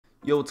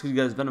Yo, what's good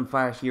guys,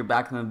 VENM here,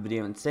 back in the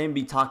video, and today I'm going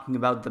to be talking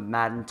about the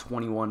Madden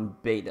 21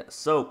 beta.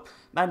 So,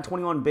 Madden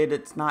 21 beta,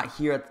 it's not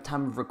here at the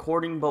time of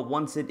recording, but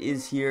once it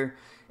is here,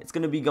 it's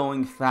going to be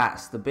going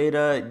fast. The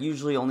beta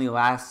usually only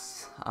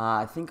lasts,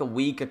 I think a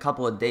week, a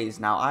couple of days.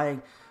 Now, I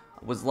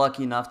was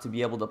lucky enough to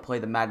be able to play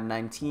the Madden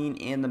 19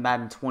 and the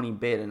Madden 20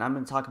 beta, and I'm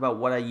going to talk about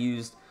what I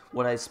used,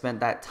 what I spent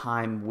that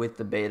time with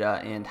the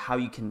beta, and how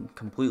you can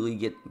completely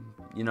get,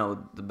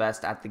 the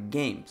best at the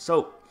game.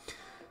 So,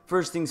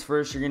 first things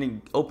first, you're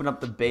going to open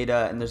up the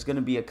beta, and there's going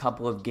to be a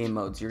couple of game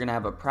modes. You're going to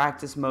have a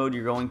practice mode,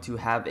 you're going to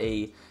have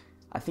a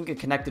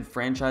connected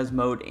franchise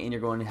mode, and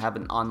you're going to have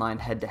an online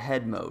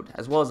head-to-head mode,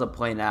 as well as a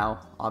play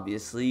now,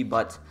 obviously,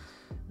 but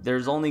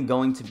there's only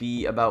going to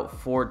be about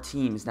 4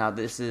 teams. Now,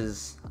 this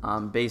is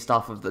based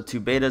off of the 2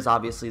 betas.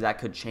 Obviously, that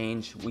could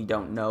change. We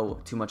don't know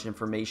too much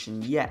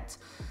information yet.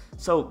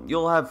 So,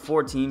 you'll have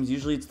 4 teams.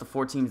 Usually, it's the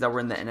 4 teams that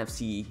were in the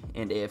NFC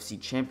and AFC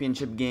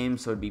championship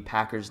games, so it'd be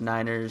Packers,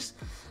 Niners,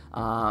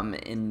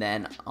 and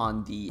then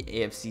on the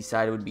AFC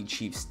side, it would be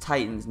Chiefs,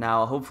 Titans.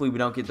 Now, hopefully we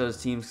don't get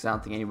those teams because I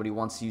don't think anybody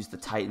wants to use the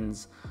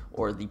Titans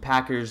or the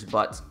Packers,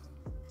 but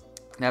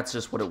that's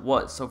just what it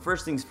was. So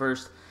first things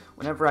first,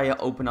 whenever I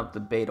open up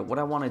the beta, what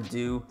I want to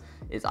do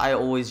is I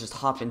always just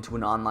hop into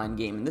an online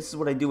game. And this is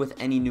what I do with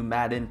any new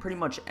Madden, pretty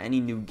much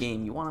any new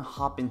game. You want to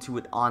hop into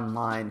it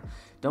online.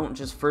 Don't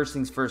just first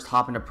things first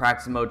hop into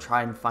practice mode,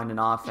 try and find an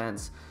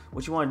offense.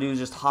 What you want to do is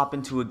just hop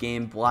into a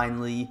game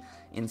blindly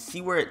and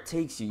see where it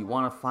takes you. You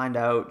want to find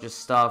out just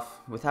stuff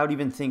without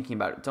even thinking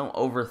about it. Don't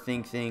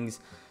overthink things.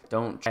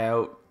 Don't try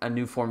out a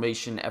new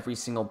formation every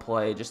single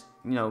play. Just,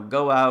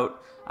 go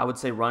out. I would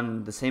say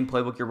run the same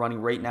playbook you're running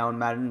right now in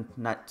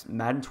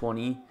Madden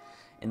 20,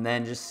 and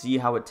then just see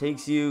how it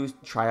takes you.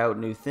 Try out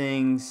new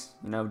things.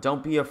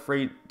 Don't be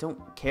afraid.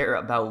 Don't care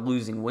about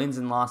losing. Wins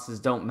and losses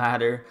don't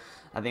matter.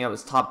 I think I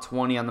was top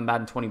 20 on the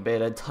Madden 20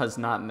 beta. It does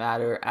not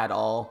matter at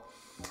all.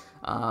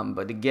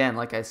 But again,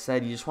 like I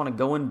said, you just want to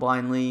go in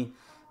blindly.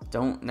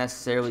 Don't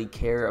necessarily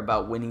care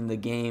about winning the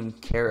game.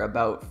 Care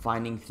about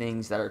finding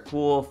things that are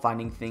cool,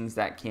 finding things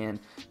that can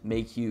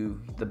make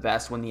you the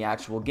best when the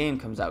actual game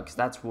comes out, because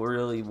that's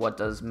really what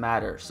does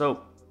matter.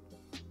 So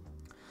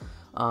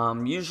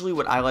usually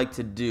what I like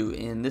to do,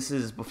 and this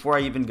is before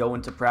I even go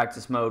into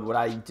practice mode, what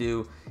I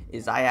do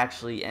is I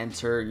actually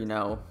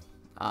enter,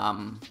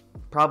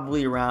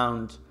 probably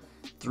around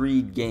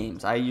 3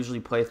 games. I usually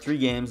play 3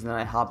 games and then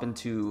I hop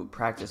into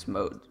practice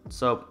mode.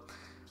 So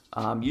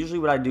usually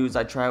what I do is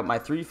I try out my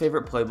 3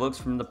 favorite playbooks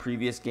from the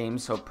previous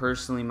games. So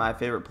personally, my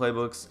favorite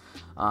playbooks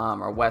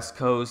are West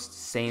Coast,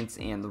 Saints,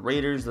 and the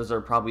Raiders. Those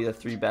are probably the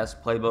 3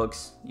 best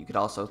playbooks. You could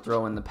also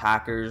throw in the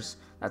Packers.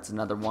 That's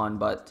another one.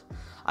 But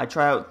I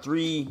try out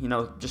 3,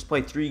 just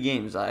play 3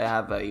 games. I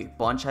have a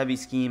bunch heavy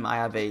scheme, I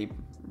have a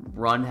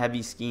run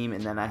heavy scheme,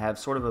 and then I have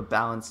sort of a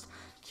balanced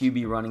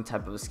QB running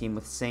type of a scheme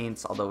with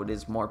Saints, although it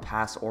is more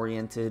pass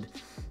oriented.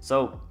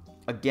 So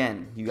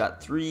again, you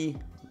got 3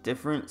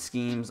 different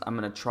schemes. I'm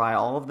going to try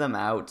all of them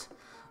out.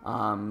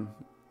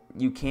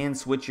 You can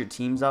switch your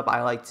teams up.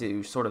 I like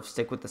to sort of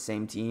stick with the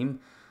same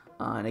team.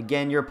 And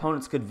again, your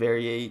opponents could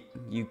vary.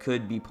 You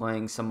could be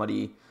playing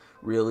somebody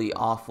really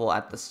awful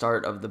at the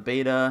start of the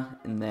beta,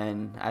 and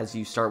then as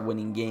you start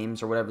winning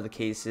games or whatever the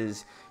case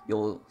is,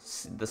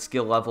 the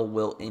skill level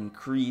will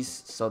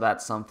increase. So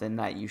that's something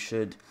that you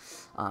should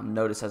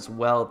notice as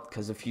well,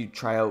 because if you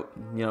try out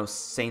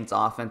Saints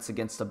offense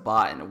against a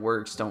bot and it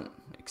works, don't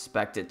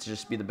expect it to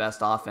just be the best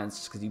offense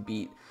just because you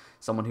beat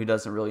someone who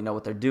doesn't really know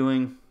what they're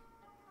doing.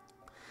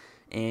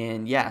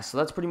 And yeah, so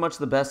that's pretty much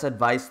the best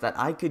advice that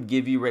I could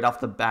give you right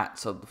off the bat.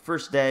 So the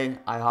first day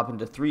I hop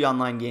into 3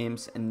 online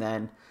games, and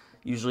then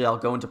usually I'll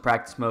go into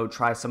practice mode,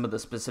 try some of the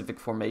specific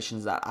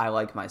formations that I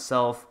like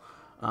myself.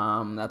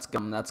 That's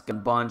a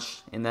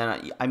bunch, and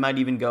then I might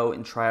even go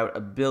and try out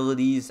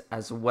abilities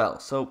as well.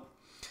 So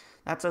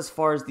that's as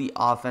far as the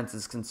offense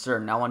is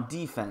concerned. Now on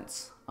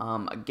defense,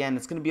 again,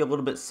 it's going to be a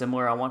little bit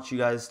similar. I want you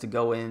guys to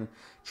go in,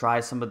 try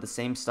some of the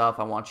same stuff.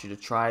 I want you to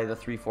try the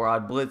 3-4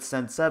 odd blitz,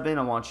 send 7.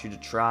 I want you to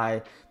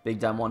try big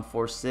dime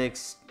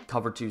 1-4-6,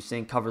 cover 2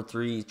 sync, cover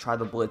 3, try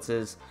the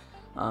blitzes.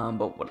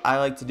 But what I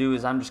like to do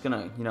is I'm just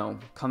going to,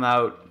 come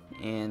out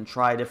and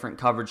try different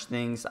coverage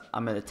things.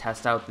 I'm going to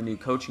test out the new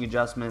coaching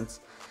adjustments.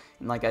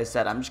 And like I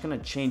said, I'm just going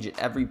to change it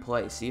every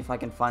play, see if I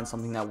can find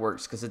something that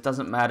works, because it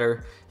doesn't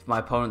matter if my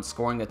opponent's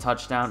scoring a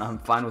touchdown. I'm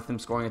fine with him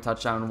scoring a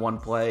touchdown in one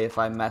play. If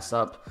I mess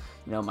up,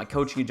 my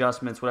coaching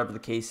adjustments, whatever the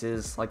case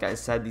is, like I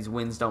said, these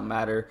wins don't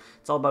matter.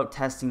 It's all about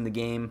testing the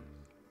game.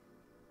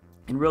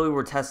 And really,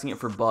 we're testing it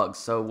for bugs.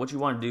 So what you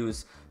want to do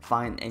is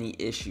find any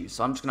issues.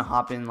 So I'm just going to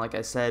hop in, like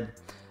I said,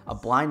 a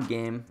blind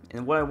game,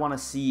 and what I want to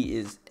see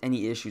is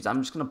any issues.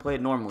 I'm just going to play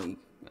it normally,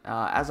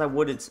 as I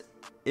would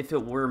if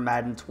it were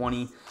Madden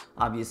 20.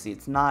 Obviously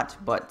it's not,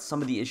 but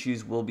some of the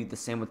issues will be the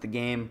same with the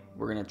game.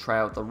 We're going to try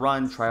out the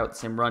run, try out the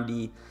same run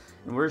D,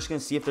 and we're just going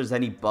to see if there's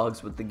any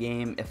bugs with the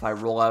game. If I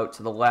roll out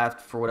to the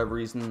left for whatever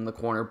reason, the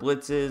corner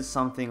blitzes,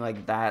 something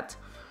like that.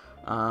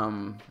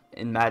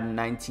 In Madden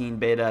 19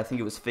 beta, I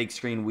think it was fake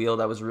screen wheel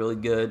that was really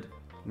good.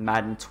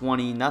 Madden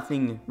 20,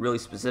 nothing really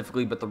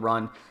specifically, but the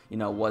run,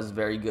 was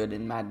very good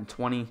in Madden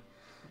 20.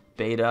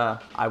 Beta,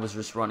 I was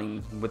just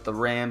running with the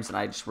Rams, and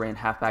I just ran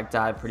halfback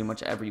dive pretty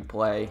much every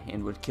play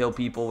and would kill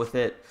people with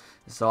it.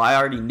 So I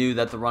already knew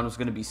that the run was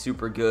going to be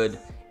super good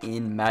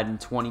in Madden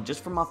 20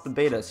 just from off the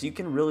beta. So you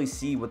can really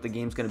see what the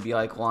game's going to be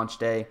like launch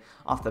day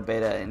off the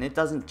beta, and it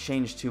doesn't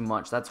change too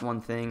much. That's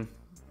one thing.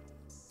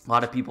 A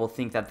lot of people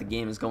think that the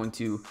game is going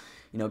to,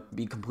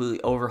 be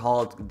completely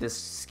overhauled. This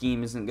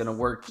scheme isn't going to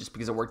work just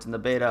because it worked in the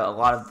beta. A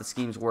lot of the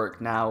schemes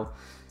work now.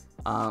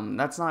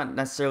 That's not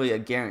necessarily a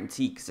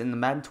guarantee, because in the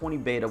Madden 20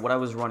 beta, what I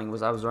was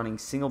running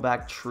single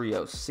back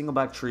trio.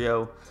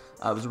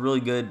 Was a really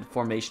good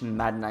formation in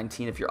Madden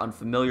 19. If you're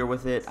unfamiliar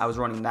with it, I was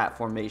running that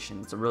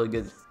formation.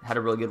 Had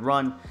a really good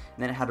run, and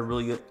then it had a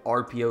really good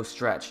RPO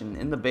stretch. And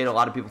in the beta, a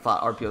lot of people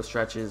thought RPO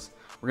stretches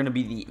were going to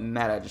be the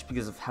meta just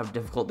because of how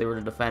difficult they were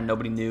to defend.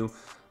 Nobody knew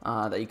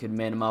that you could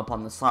man him up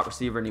on the slot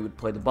receiver and he would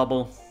play the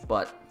bubble.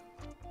 But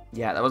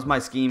yeah, that was my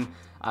scheme.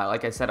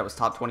 Like I said, I was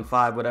top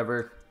 25,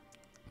 whatever.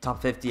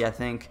 Top 50, I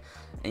think.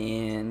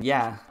 And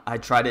yeah, I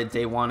tried it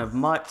day one of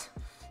MUT,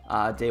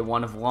 day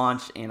one of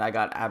launch, and I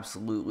got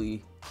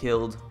absolutely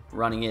killed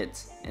running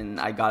it, and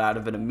I got out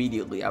of it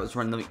immediately. I was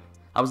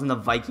in the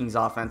Vikings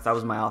offense. That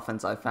was my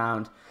offense I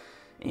found.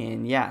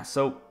 And yeah,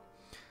 so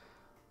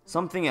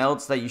something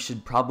else that you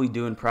should probably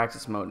do in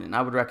practice mode, and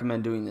I would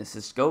recommend doing this,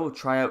 is go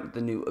try out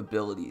the new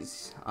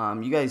abilities.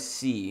 You guys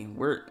see,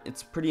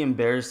 it's pretty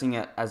embarrassing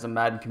as a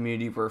Madden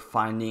community. We're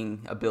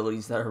finding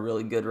abilities that are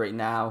really good right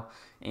now,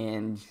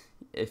 and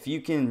if you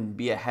can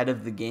be ahead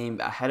of the game,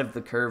 ahead of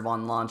the curve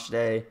on launch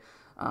day,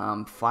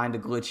 find a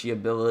glitchy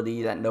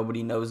ability that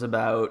nobody knows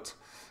about,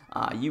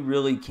 you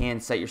really can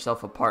set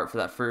yourself apart for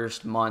that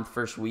first month,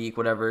 first week,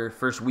 whatever,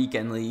 first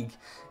weekend league.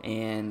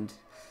 And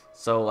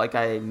so like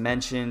I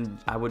mentioned,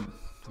 I'm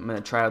going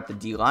to try out the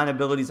D-line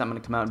abilities. I'm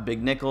going to come out in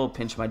big nickel,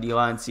 pinch my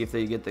D-line, see if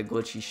they get the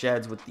glitchy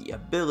sheds with the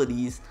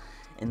abilities.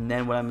 And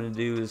then what I'm going to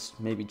do is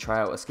maybe try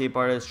out Escape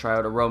Artist, try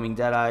out a Roaming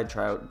Deadeye,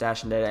 try out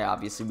Dash and Deadeye.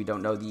 Obviously, we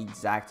don't know the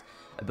exact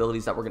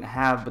abilities that we're going to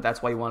have, but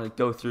that's why you want to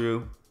go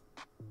through.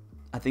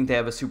 I think they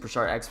have a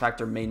Superstar X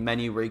Factor main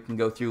menu where you can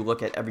go through,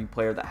 look at every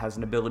player that has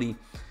an ability,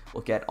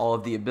 look at all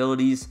of the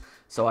abilities,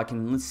 so I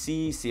can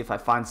see if I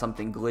find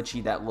something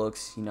glitchy that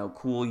looks,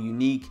 cool,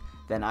 unique,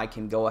 then I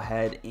can go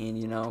ahead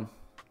and,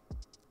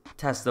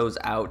 test those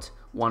out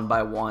one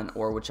by one,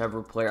 or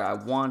whichever player I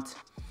want.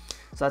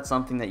 So that's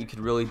something that you could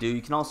really do.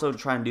 You can also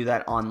try and do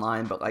that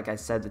online, but like I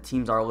said, the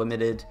teams are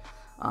limited.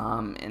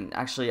 And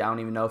actually, I don't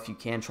even know if you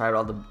can try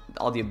out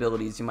all the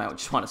abilities. You might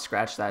just want to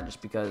scratch that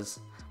just because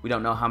we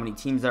don't know how many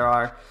teams there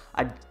are.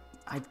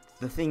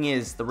 The thing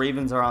is, the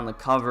Ravens are on the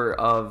cover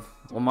of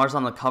Lamar's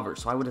on the cover,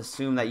 so I would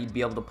assume that you'd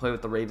be able to play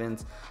with the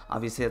Ravens.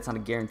 Obviously, that's not a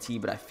guarantee,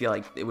 but I feel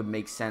like it would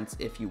make sense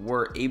if you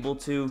were able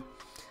to.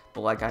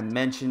 But like I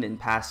mentioned, in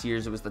past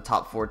years, it was the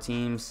top 4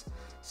 teams.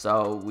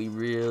 So we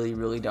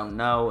really don't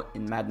know.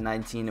 In Madden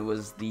 19, it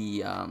was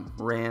the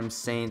Rams,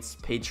 Saints,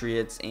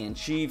 Patriots, and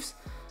Chiefs.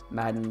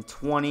 Madden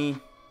 20,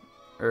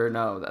 or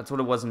no, that's what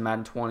it was in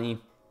Madden 20.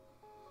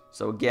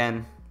 So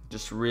again,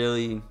 just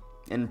really,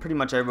 and pretty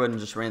much everyone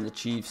just ran the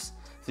Chiefs.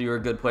 If you were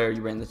a good player,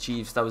 you ran the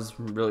Chiefs. That was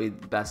really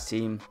the best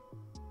team.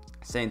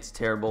 Saints,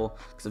 terrible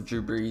because of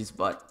Drew Brees,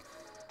 but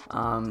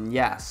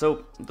yeah,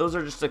 so those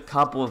are just a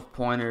couple of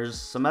pointers.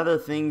 Some other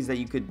things that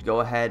you could go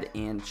ahead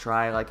and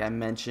try, like I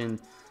mentioned,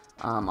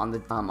 on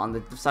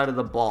the side of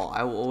the ball,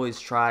 I will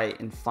always try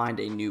and find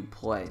a new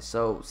play.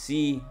 So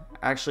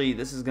actually,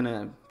 this is I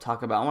want to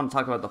talk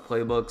about the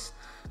playbooks.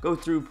 Go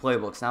through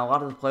playbooks. Now, a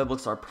lot of the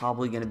playbooks are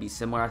probably going to be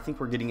similar. I think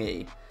we're getting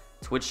a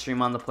Twitch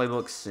stream on the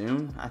playbook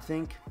soon, I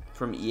think,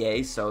 from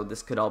EA. So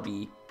this could all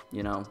be,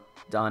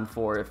 done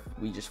for if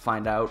we just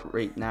find out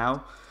right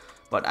now.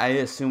 But I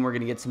assume we're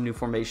going to get some new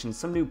formations,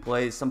 some new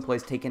plays, some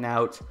plays taken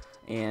out.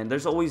 And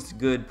there's always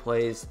good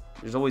plays.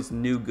 There's always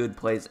new good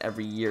plays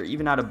every year.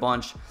 Even out a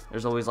bunch,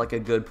 there's always like a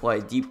good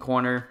play. Deep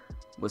corner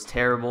was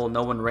terrible.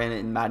 No one ran it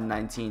in Madden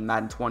 19.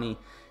 Madden 20,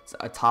 it's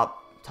a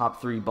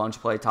top 3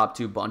 bunch play, top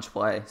 2 bunch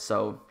play.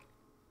 So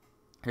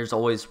there's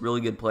always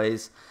really good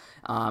plays.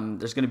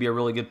 There's going to be a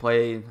really good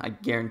play. I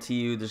guarantee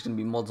you there's going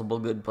to be multiple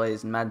good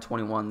plays in Madden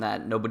 21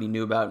 that nobody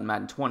knew about in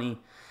Madden 20.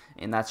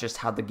 And that's just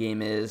how the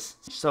game is.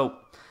 So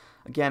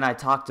again, I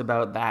talked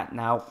about that.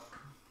 Now,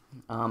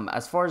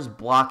 as far as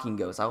blocking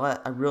goes,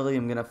 I really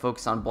am going to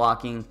focus on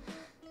blocking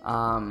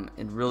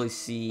and really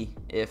see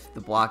if the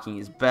blocking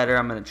is better.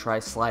 I'm going to try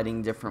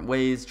sliding different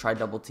ways, try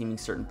double teaming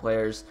certain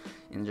players,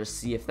 and just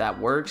see if that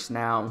works.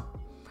 Now,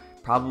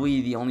 probably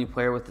the only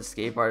player with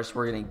Escape Artist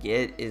we're going to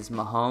get is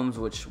Mahomes,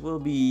 which will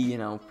be,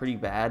 pretty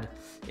bad.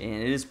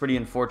 And it is pretty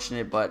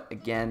unfortunate, but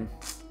again,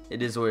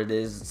 it is what it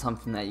is. It's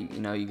something that,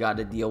 you got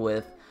to deal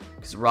with.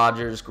 Because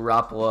Rodgers,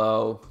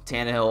 Garoppolo,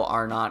 Tannehill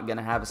are not going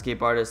to have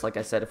Escape Artists. Like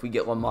I said, if we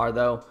get Lamar,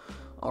 though,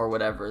 or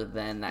whatever,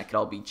 then that could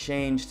all be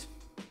changed.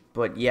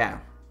 But yeah.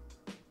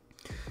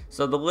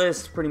 So the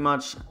list, pretty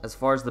much, as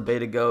far as the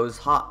beta goes,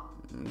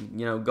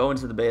 go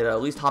into the beta,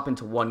 at least hop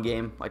into 1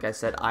 game. Like I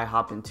said, I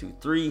hop into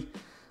 3.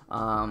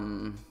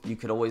 You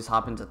could always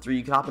hop into 3,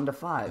 you could hop into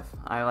 5.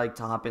 I like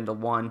to hop into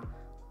 1,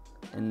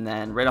 and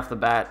then right off the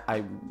bat,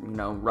 I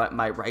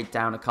might write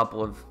down a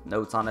couple of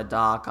notes on a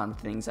doc on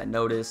things I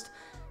noticed,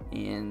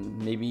 and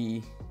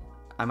maybe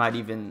I might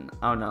even,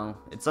 I don't know.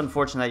 It's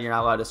unfortunate that you're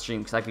not allowed to stream,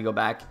 because I could go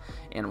back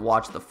and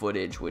watch the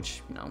footage,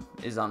 which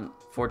is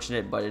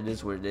unfortunate, but it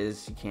is what it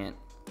is. You can't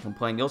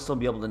complain. You'll still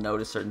be able to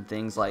notice certain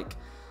things, like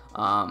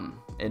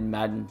in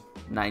Madden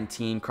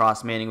 19,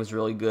 cross manning was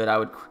really good. I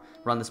would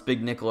run this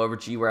big nickel over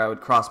G where I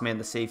would cross man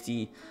the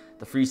safety,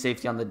 the free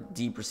safety on the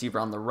deep receiver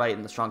on the right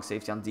and the strong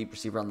safety on the deep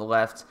receiver on the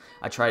left.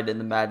 I tried it in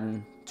the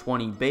Madden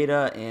 20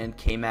 beta, and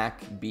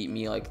K-Mac beat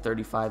me like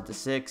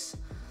 35-6.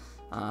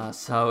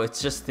 So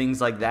it's just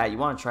things like that. You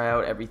want to try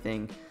out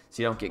everything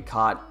so you don't get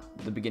caught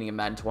at the beginning of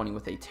Madden 20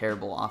 with a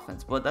terrible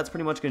offense. But that's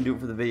pretty much going to do it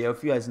for the video.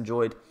 If you guys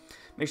enjoyed,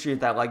 make sure you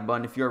hit that like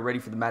button. If you're ready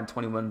for the Madden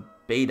 21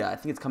 beta, I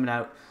think it's coming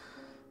out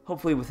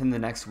hopefully within the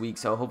next week.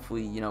 So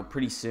hopefully,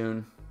 pretty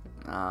soon.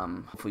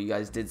 Hopefully you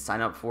guys did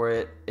sign up for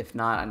it. If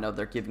not, I know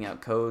they're giving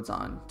out codes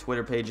on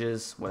Twitter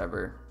pages,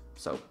 whatever.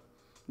 So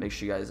make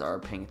sure you guys are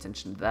paying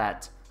attention to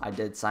that. I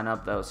did sign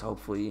up though, so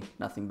hopefully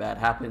nothing bad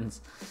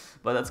happens.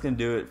 But that's going to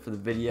do it for the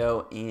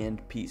video,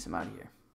 and peace. I'm out of here.